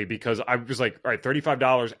specifically, because I was like, all right,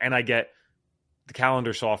 $35 and I get the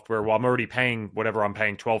calendar software. Well, I'm already paying whatever I'm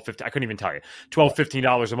paying, $12.50. I couldn't even tell you,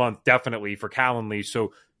 $15 a month, definitely for Calendly.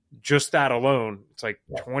 So just that alone, it's like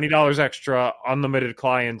 $20 extra, unlimited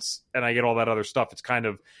clients, and I get all that other stuff. It's kind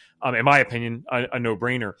of, in my opinion, a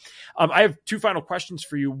no-brainer. I have 2 final questions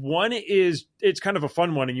for you. One is, it's kind of a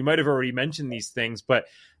fun one, and you might have already mentioned these things, but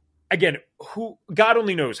again, God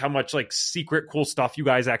only knows how much secret cool stuff you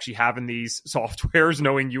guys actually have in these softwares,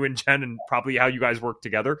 knowing you and Jen and probably how you guys work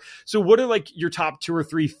together. So what are your top 2 or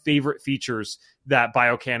 3 favorite features that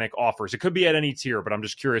Biocanic offers? It could be at any tier, but I'm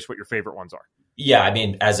just curious what your favorite ones are. Yeah, I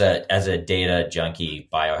mean, as a data junkie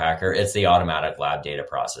biohacker, it's the automatic lab data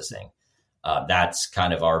processing. That's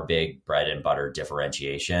kind of our big bread and butter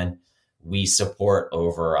differentiation. We support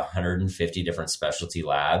over 150 different specialty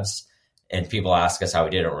labs. And people ask us how we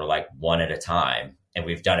did it. We're like, one at a time. And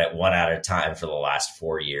we've done it one at a time for the last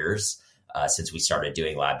 4 years since we started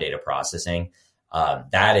doing lab data processing.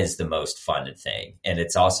 That is the most fun thing. And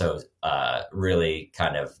it's also really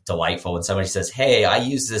kind of delightful when somebody says, hey, I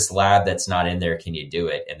use this lab that's not in there. Can you do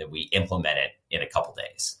it? And then we implement it in a couple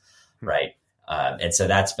days, right? And so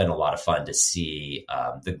that's been a lot of fun to see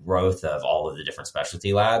the growth of all of the different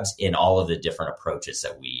specialty labs in all of the different approaches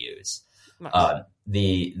that we use. Nice.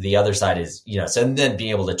 The other side is, so then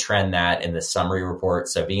being able to trend that in the summary report.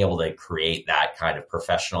 So being able to create that kind of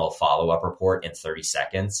professional follow-up report in 30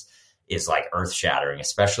 seconds is like earth shattering,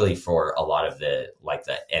 especially for a lot of the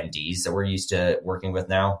MDs that we're used to working with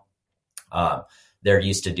now. They're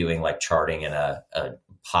used to doing like charting in a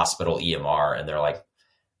hospital EMR, and they're like,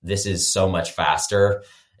 this is so much faster.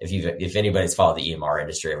 If anybody's followed the EMR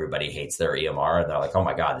industry, everybody hates their EMR, and they're like, oh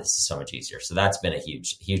my God, this is so much easier. So that's been a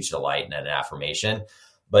huge, huge delight and an affirmation.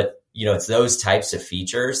 But, it's those types of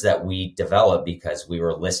features that we develop because we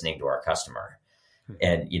were listening to our customer.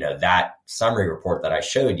 And, that summary report that I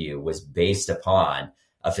showed you was based upon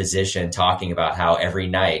a physician talking about how every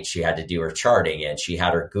night she had to do her charting, and she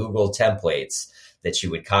had her Google templates that she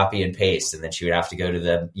would copy and paste. And then she would have to go to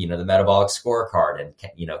the metabolic scorecard and,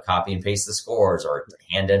 copy and paste the scores or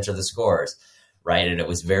hand enter the scores. Right. And it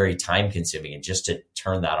was very time consuming. And just to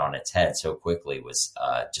turn that on its head so quickly was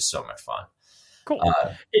just so much fun. Cool.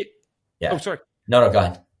 Yeah. Oh, sorry. No, go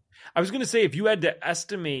ahead. I was going to say, if you had to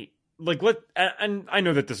estimate, and I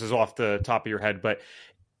know that this is off the top of your head, but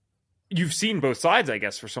you've seen both sides, I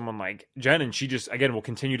guess, for someone like Jen, and she just, again, will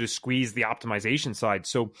continue to squeeze the optimization side.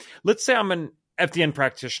 So let's say I'm an FDN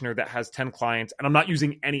practitioner that has 10 clients, and I'm not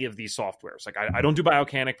using any of these softwares. Like I don't do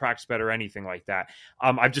Biocanic, Practice Better, or anything like that.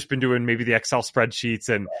 I've just been doing maybe the Excel spreadsheets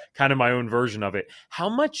and kind of my own version of it. How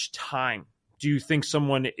much time do you think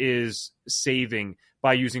someone is saving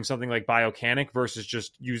by using something like Biocanic versus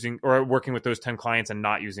just using or working with those 10 clients and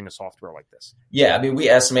not using a software like this? Yeah. I mean, we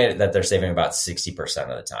estimated that they're saving about 60%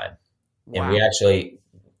 of the time. Wow. And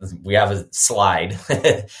we have a slide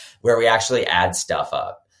where we actually add stuff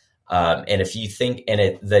up. And if you think,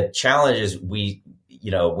 the challenge is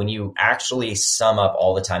when you actually sum up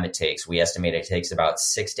all the time it takes, we estimate it takes about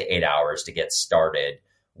 6 to 8 hours to get started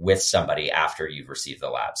with somebody after you've received the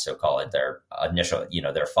lab. So call it their initial,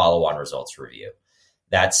 their follow-on results review.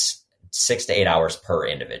 That's 6 to 8 hours per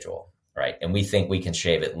individual, right? And we think we can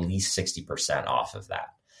shave at least 60% off of that.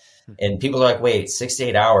 And people are like, wait, 6 to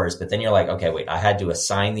 8 hours. But then you're like, okay, wait, I had to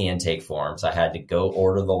assign the intake forms. I had to go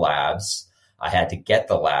order the labs. I had to get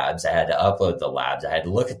the labs. I had to upload the labs. I had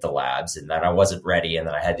to look at the labs, and then I wasn't ready. And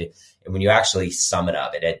then and when you actually sum it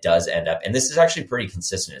up, it does end up, and this is actually pretty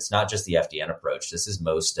consistent. It's not just the FDN approach. This is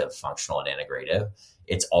most of functional and integrative.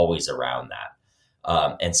 It's always around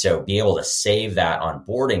that. And so being able to save that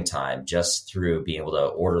onboarding time just through being able to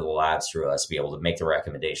order the labs through us, be able to make the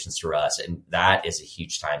recommendations through us. And that is a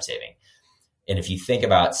huge time saving. And if you think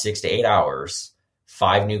about 6 to 8 hours,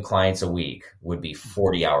 5 new clients a week would be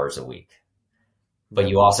 40 hours a week. But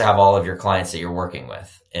you also have all of your clients that you're working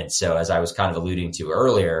with. And so as I was kind of alluding to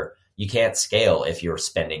earlier, you can't scale if you're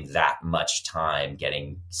spending that much time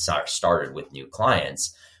getting started with new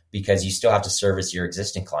clients, because you still have to service your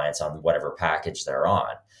existing clients on whatever package they're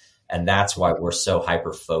on. And that's why we're so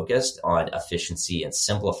hyper-focused on efficiency and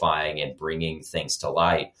simplifying and bringing things to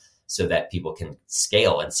light so that people can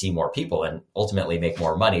scale and see more people and ultimately make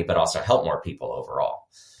more money, but also help more people overall.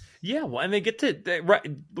 Yeah, well, and they get to, right,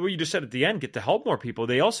 what you just said at the end, get to help more people.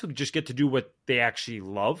 They also just get to do what they actually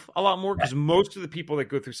love a lot more, because most of the people that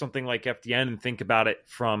go through something like FDN and think about it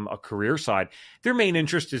from a career side, their main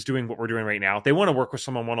interest is doing what we're doing right now. They want to work with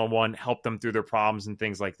someone one-on-one, help them through their problems and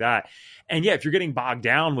things like that. And yeah, if you're getting bogged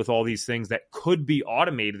down with all these things that could be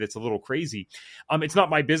automated, it's a little crazy. It's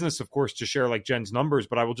not my business, of course, to share like Jen's numbers,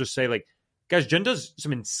 but I will just say, like, guys, Jen does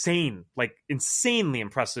some insanely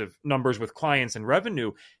impressive numbers with clients and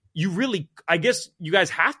revenue. You really, I guess you guys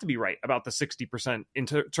have to be right about the 60% in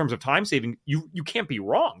terms of time saving. You can't be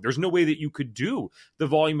wrong. There's no way that you could do the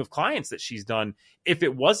volume of clients that she's done if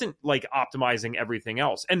it wasn't like optimizing everything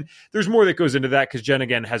else. And there's more that goes into that, because Jen,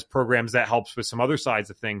 again, has programs that helps with some other sides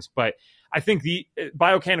of things. But I think the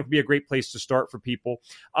Biocanic would be a great place to start for people.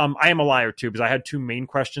 I am a liar too, because I had 2 main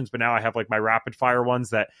questions, but now I have like my rapid fire ones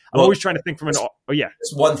that I'm always trying to think from Just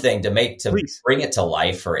one thing to bring it to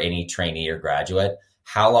life for any trainee or graduate.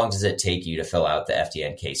 How long does it take you to fill out the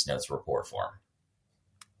FDN case notes report form?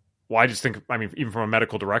 Well, I just think, even from a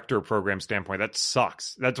medical director program standpoint, that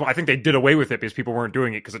sucks. That's why I think they did away with it, because people weren't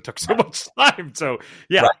doing it because it took so much time. So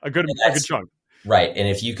yeah, a good chunk. Right. And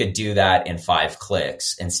if you could do that in 5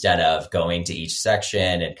 clicks instead of going to each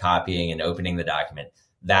section and copying and opening the document,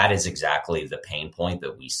 that is exactly the pain point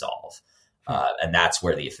that we solve. And that's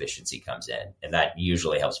where the efficiency comes in. And that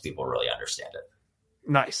usually helps people really understand it.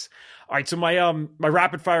 Nice. All right. So my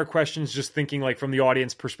rapid fire questions, just thinking like from the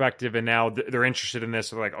audience perspective, and now they're interested in this.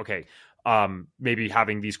 So they're like, okay, maybe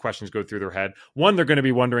having these questions go through their head. One, they're going to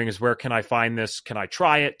be wondering is, where can I find this? Can I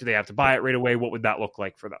try it? Do they have to buy it right away? What would that look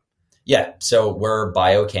like for them? Yeah. So we're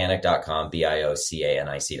biocanic.com,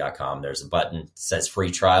 biocanic.com. There's a button that says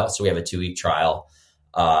free trial. So we have a 2-week trial,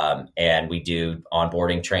 and we do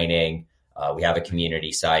onboarding training. We have a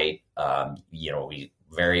community site. We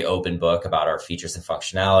very open book about our features and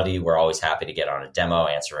functionality. We're always happy to get on a demo,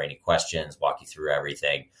 answer any questions, walk you through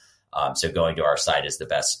everything. So going to our site is the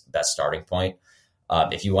best starting point.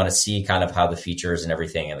 If you want to see kind of how the features and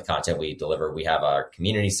everything and the content we deliver, we have our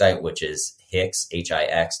community site, which is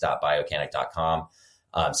hix.biocanic.com.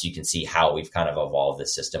 So you can see how we've kind of evolved the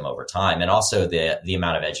system over time. And also the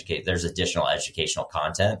amount of there's additional educational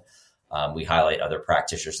content. We highlight other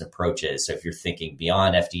practitioners' approaches. So if you're thinking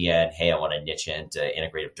beyond FDN, hey, I want to niche into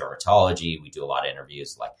integrative dermatology, we do a lot of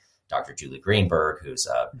interviews like Dr. Julie Greenberg, who's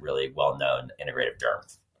a really well-known integrative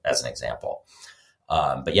derm, as an example.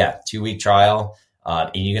 But yeah, 2-week trial.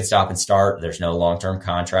 And you can stop and start. There's no long-term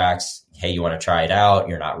contracts. Hey, you want to try it out?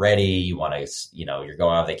 You're not ready. You want to, you're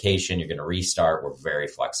going on vacation. You're going to restart. We're very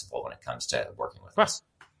flexible when it comes to working with us.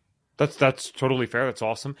 That's totally fair. That's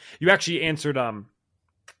awesome. You actually answered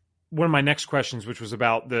one of my next questions, which was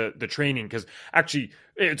about the training, because actually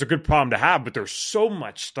it's a good problem to have, but there's so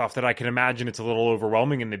much stuff that I can imagine it's a little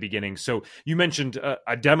overwhelming in the beginning. So you mentioned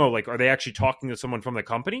a demo. Like, are they actually talking to someone from the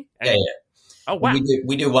company? Yeah. Oh, wow.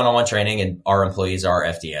 We do one-on-one training, and our employees are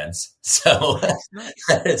FDNs. So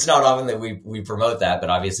it's not often that we promote that,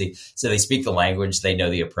 but obviously, so they speak the language, they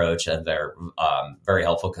know the approach, and they're very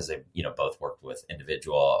helpful because they, both worked with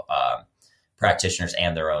individual practitioners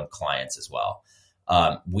and their own clients as well.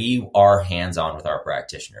 We are hands-on with our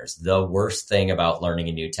practitioners. The worst thing about learning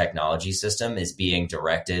a new technology system is being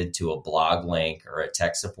directed to a blog link or a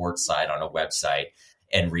tech support site on a website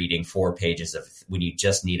and reading 4 pages of when you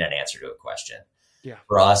just need an answer to a question. Yeah.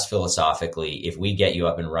 For us, philosophically, if we get you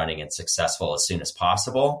up and running and successful as soon as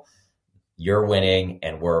possible, you're winning,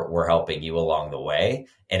 and we're helping you along the way.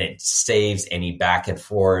 And it saves any back and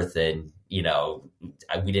forth, and we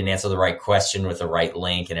didn't answer the right question with the right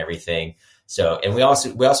link and everything. So, and we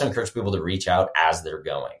also encourage people to reach out as they're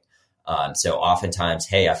going. So oftentimes,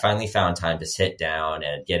 hey, I finally found time to sit down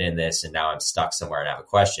and get in this, and now I'm stuck somewhere and have a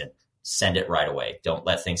question. Send it right away. Don't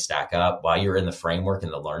let things stack up. While you're in the framework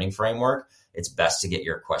and the learning framework, it's best to get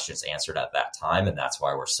your questions answered at that time. And that's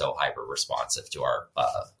why we're so hyper responsive to our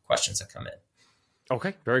questions that come in.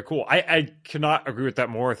 Okay, very cool. I cannot agree with that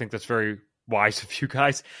more. I think that's very wise of you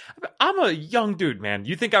guys. I'm a young dude, man.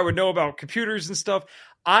 You think I would know about computers and stuff?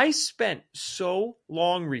 I spent so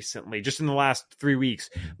long recently, just in the last 3 weeks,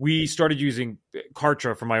 we started using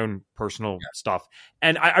Kartra for my own personal stuff.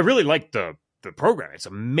 And I really like the program. It's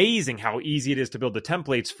amazing how easy it is to build the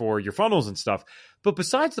templates for your funnels and stuff. But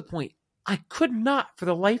besides the point, I could not for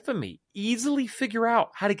the life of me easily figure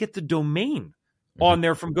out how to get the domain on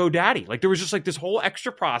there from GoDaddy. Like, there was just like this whole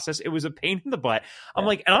extra process. It was a pain in the butt. I'm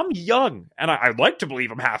like, and I'm young, and I'd like to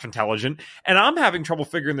believe I'm half intelligent, and I'm having trouble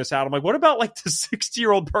figuring this out. I'm like, what about like the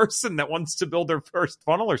 60-year-old person that wants to build their first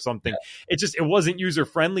funnel or something? It wasn't user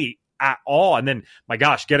friendly at all. And then, my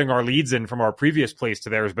gosh, getting our leads in from our previous place to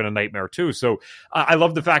there has been a nightmare too. So I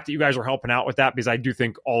love the fact that you guys are helping out with that, because I do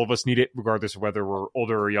think all of us need it, regardless of whether we're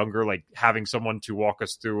older or younger. Like, having someone to walk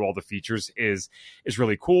us through all the features is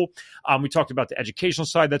really cool. We talked about the educational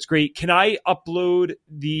side. That's great. Can I upload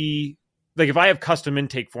if I have custom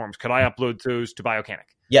intake forms, could I upload those to Biocanic?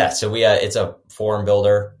 Yeah. So it's a form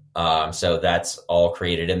builder. So that's all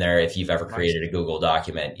created in there. If you've ever created a Google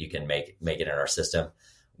document, you can make it in our system.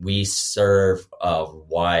 We serve a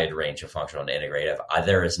wide range of functional and integrative.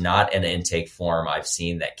 There is not an intake form I've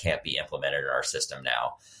seen that can't be implemented in our system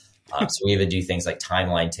now. So we even do things like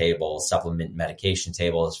timeline tables, supplement medication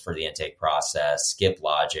tables for the intake process, skip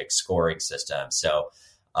logic, scoring system. So,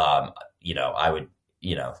 and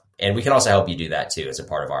we can also help you do that too as a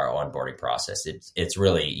part of our onboarding process. It's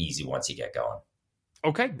really easy once you get going.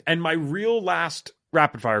 Okay. And my real last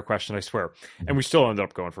rapid fire question, I swear, and we still ended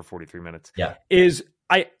up going for 43 minutes, is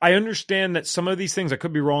I understand that some of these things, I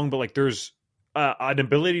could be wrong, but like there's an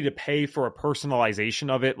ability to pay for a personalization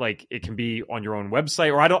of it. Like, it can be on your own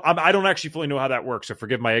website, or I don't actually fully know how that works, so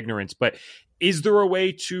forgive my ignorance, but is there a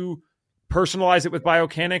way to personalize it with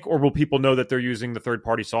Biocanic, or will people know that they're using the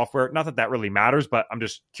third-party software? Not that really matters, but I'm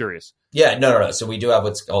just curious. Yeah, no. So we do have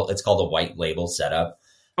it's called a white label setup.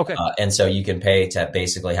 Okay. And so you can pay to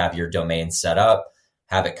basically have your domain set up,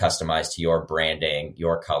 have it customized to your branding,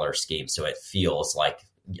 your color scheme. So it feels like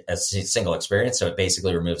a single experience. So it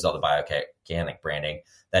basically removes all the Biocanic branding.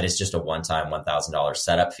 That is just a one-time $1,000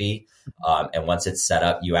 setup fee. And once it's set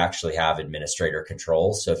up, you actually have administrator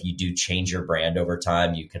controls. So if you do change your brand over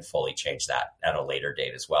time, you can fully change that at a later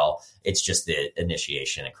date as well. It's just the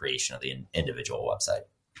initiation and creation of the individual website.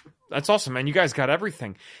 That's awesome, man. You guys got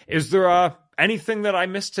everything. Is there anything that I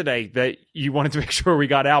missed today that you wanted to make sure we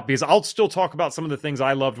got out? Because I'll still talk about some of the things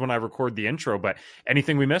I loved when I record the intro, but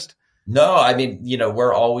anything we missed? No, I mean,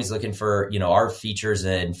 we're always looking for, our features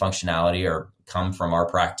and functionality come from our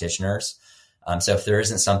practitioners. So if there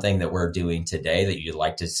isn't something that we're doing today that you'd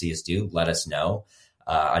like to see us do, let us know.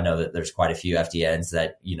 I know that there's quite a few FDNs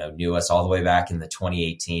that, knew us all the way back in the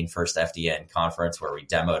 2018 first FDN conference where we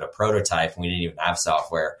demoed a prototype and we didn't even have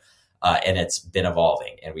software. And it's been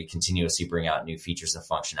evolving, and we continuously bring out new features and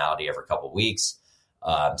functionality every couple of weeks.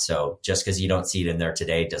 So just because you don't see it in there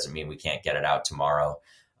today doesn't mean we can't get it out tomorrow.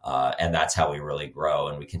 And that's how we really grow,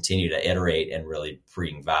 and we continue to iterate and really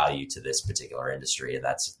bring value to this particular industry. And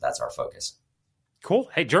that's our focus. Cool.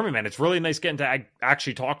 Hey, Jeremy, man, it's really nice getting to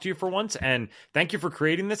actually talk to you for once. And thank you for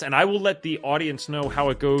creating this. And I will let the audience know how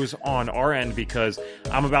it goes on our end, because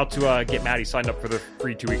I'm about to get Maddie signed up for the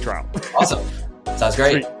free 2-week trial. Awesome. Sounds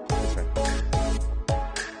great. Sweet.